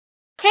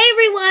Hey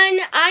everyone,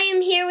 I am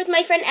here with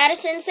my friend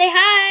Addison. Say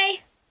hi.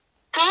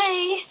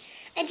 Hi.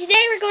 And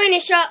today we're going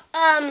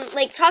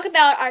to talk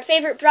about our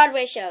favorite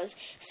Broadway shows.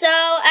 So,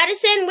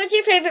 Addison, what's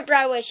your favorite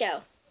Broadway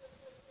show?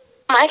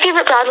 My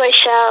favorite Broadway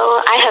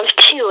show, I have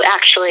two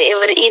actually. It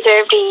would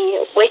either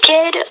be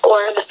Wicked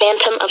or The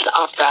Phantom of the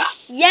Opera.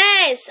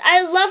 Yes,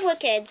 I love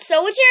Wicked.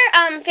 So, what's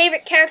your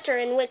favorite character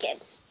in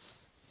Wicked?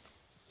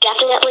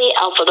 Definitely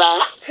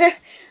Elphaba.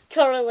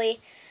 Totally.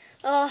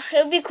 Oh,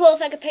 it would be cool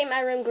if I could paint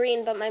my room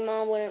green, but my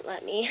mom wouldn't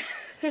let me.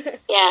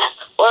 Yeah,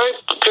 or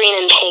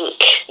green and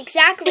pink.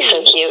 Exactly.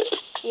 So cute.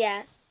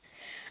 Yeah.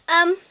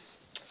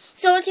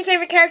 So what's your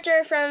favorite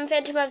character from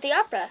Phantom of the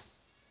Opera?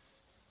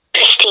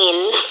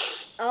 Christine,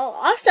 Oh,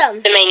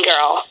 awesome. the main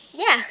girl.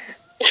 Yeah.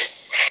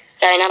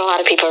 Sorry, not a lot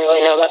of people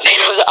really know about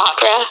Phantom of the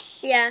Opera.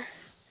 Yeah.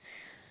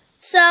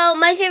 So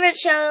my favorite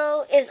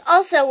show is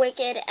also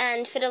Wicked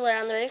and Fiddler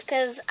on the Roof,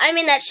 because I'm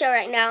in that show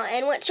right now.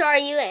 And what show are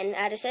you in,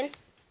 Addison?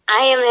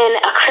 I am in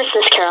A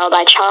Christmas Carol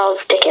by Charles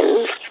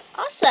Dickens.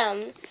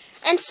 Awesome.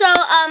 And so,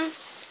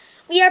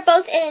 we are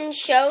both in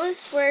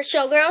shows. We're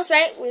showgirls,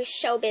 right? We're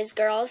showbiz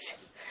girls.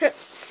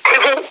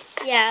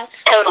 Yeah.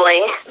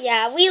 Totally.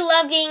 Yeah, we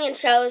love being in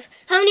shows.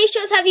 How many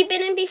shows have you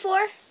been in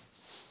before?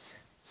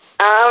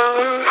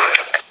 Oh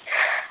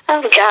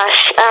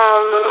gosh,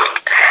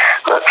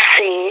 let's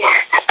see.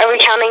 Are we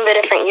counting the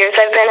different years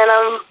I've been in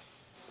them?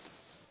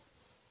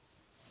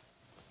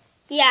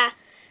 Yeah.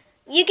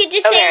 You could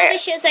just say all the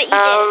shows that you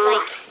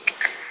did,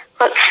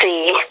 Let's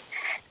see.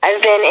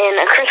 I've been in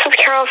A Christmas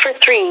Carol for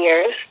 3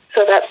 years,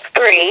 so that's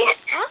 3.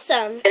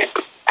 Awesome.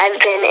 I've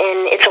been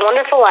in It's a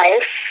Wonderful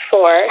Life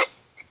 4.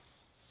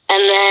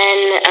 And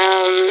then,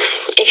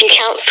 if you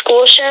count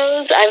school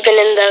shows, I've been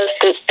in those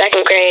since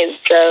 2nd grade,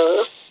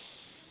 so...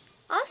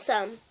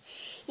 Awesome.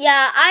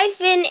 Yeah, I've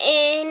been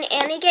in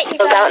Annie Get Your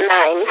Gun. About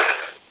 9.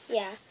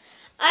 Yeah.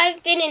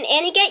 I've been in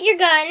Annie Get Your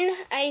Gun.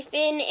 I've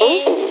been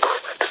in,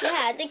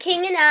 The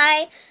King and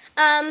I.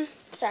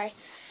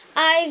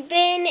 I've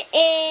been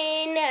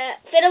in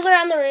Fiddler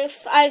on the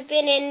Roof. I've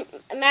been in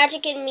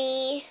Magic and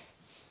Me.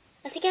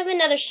 I think I have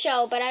another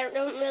show, but I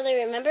don't really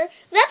remember.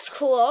 That's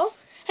cool.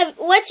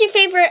 What's your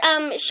favorite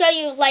show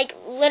you've,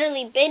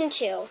 literally been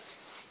to?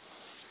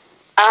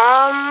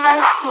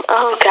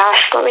 Oh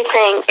gosh, let me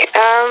think.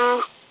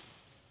 Oh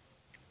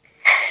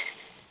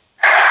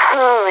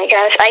my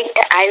gosh,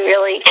 I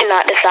really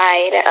cannot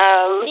decide.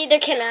 Neither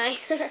can I.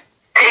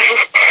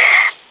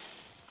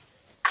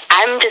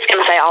 I'm just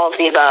gonna say all of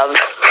the above.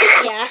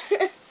 Yeah.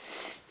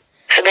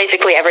 So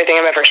basically everything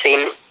I've ever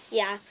seen.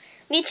 Yeah,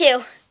 me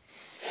too.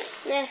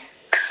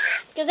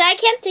 Because I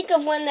can't think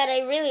of one that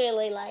I really,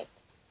 really like.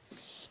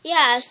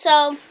 Yeah,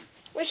 so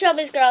we're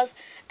showbiz girls.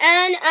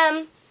 And,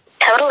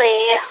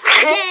 Totally.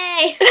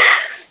 yay!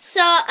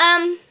 So,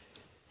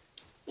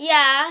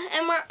 yeah,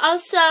 and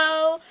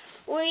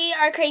we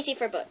are crazy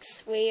for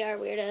books. We are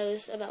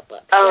weirdos about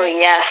books. Oh, right?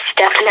 yes,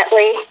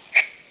 definitely.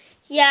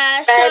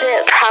 Yeah,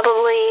 Read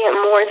probably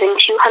more than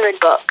 200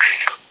 books,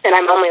 and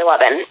I'm only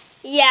 11.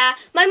 Yeah,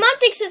 my mom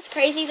thinks it's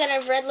crazy that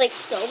I've read,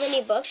 so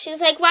many books. She's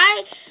like,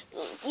 why?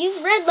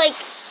 You've read,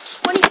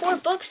 24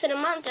 books in a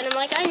month. And I'm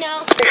like, I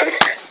know.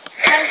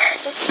 Because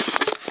books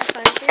are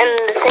fun to read. And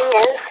the thing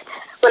is,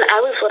 when I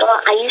was little,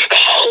 I used to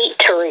hate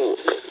to read.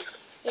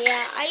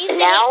 Yeah, I used to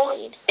now, hate to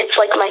read. it's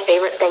my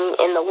favorite thing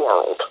in the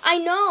world. I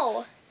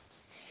know.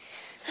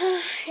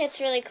 It's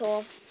really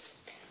cool.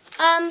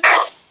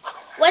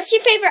 What's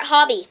your favorite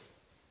hobby?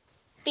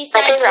 Besides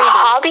My favorite reading?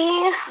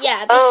 hobby?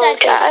 Yeah,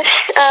 besides reading.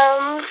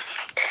 Gosh.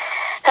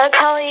 That would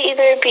probably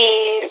either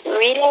be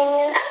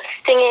reading,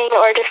 singing,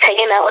 or just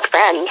hanging out with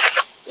friends.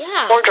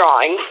 Yeah. Or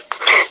drawing.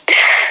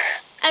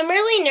 I'm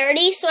really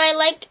nerdy, so I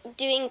like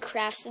doing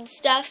crafts and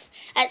stuff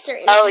at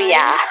certain times. Oh,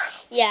 yeah.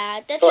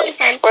 Yeah, that's really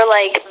fun. We're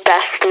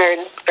best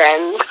nerd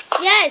friends.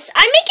 Yes,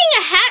 I'm making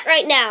a hat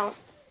right now.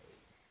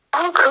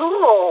 Oh,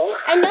 cool.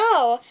 I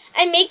know.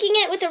 I'm making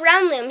it with a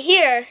round loom.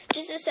 Here,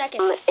 just a second.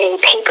 A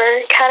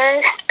paper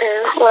cutter,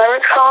 or whatever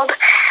it's called.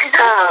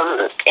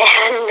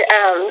 And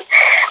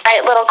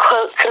write little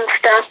quotes and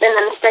stuff, and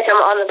then stick them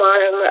on the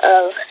bottom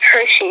of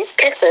Hershey's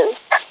Kisses.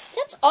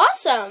 That's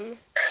awesome.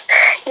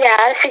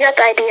 Yeah, she got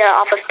the idea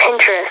off of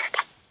Pinterest.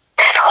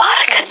 There's a lot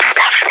of good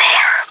stuff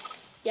there.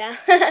 Yeah.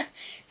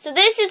 So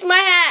this is my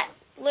hat,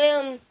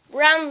 loom,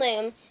 round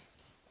loom.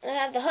 And I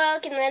have the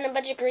hook and then a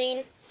bunch of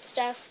green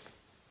stuff.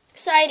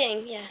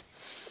 Exciting, yeah.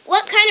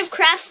 What kind of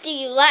crafts do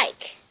you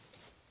like?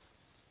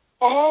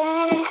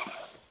 Any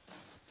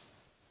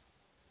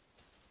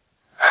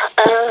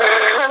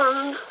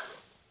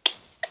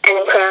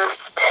craft.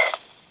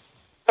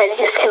 I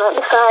just cannot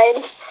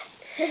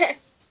decide.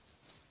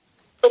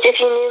 Which, if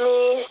you knew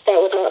me, that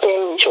would not be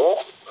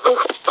unusual.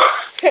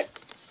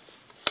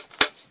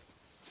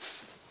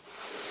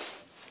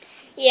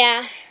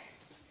 Yeah.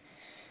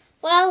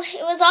 Well,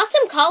 it was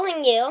awesome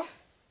calling you.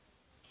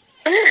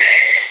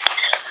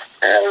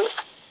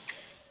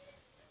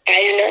 I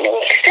do not know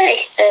what to say.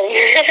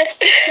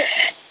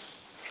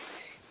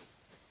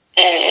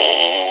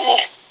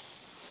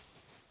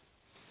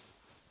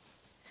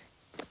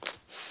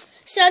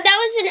 So that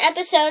was an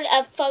episode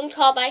of Phone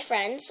Call by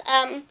Friends.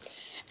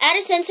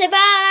 Addison, say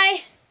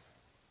bye.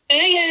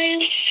 Bye,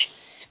 guys.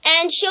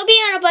 And she'll be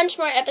on a bunch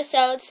more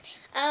episodes.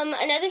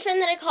 Another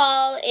friend that I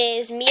call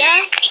is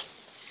Mia.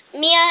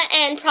 Mia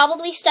and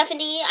probably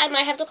Stephanie. I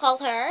might have to call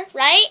her,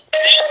 right?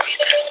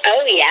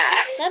 Oh,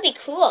 yeah. That'd be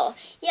cool.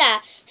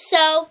 Yeah.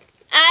 So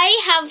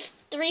I have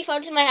 3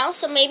 phones in my house,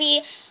 so maybe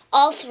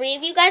all 3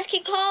 of you guys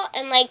could call,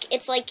 and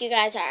it's like you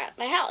guys are at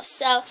my house.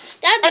 So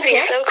that'd be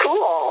That'd be so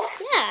cool.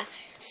 Yeah.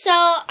 So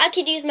I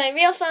could use my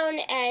real phone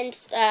and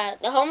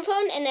the home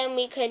phone, and then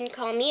we could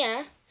call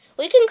Mia.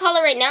 We can call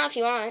her right now if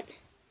you want.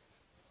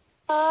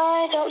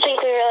 I don't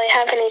think we really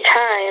have any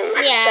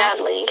time, Yeah.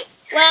 sadly.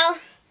 Well,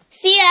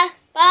 see ya.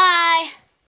 Bye.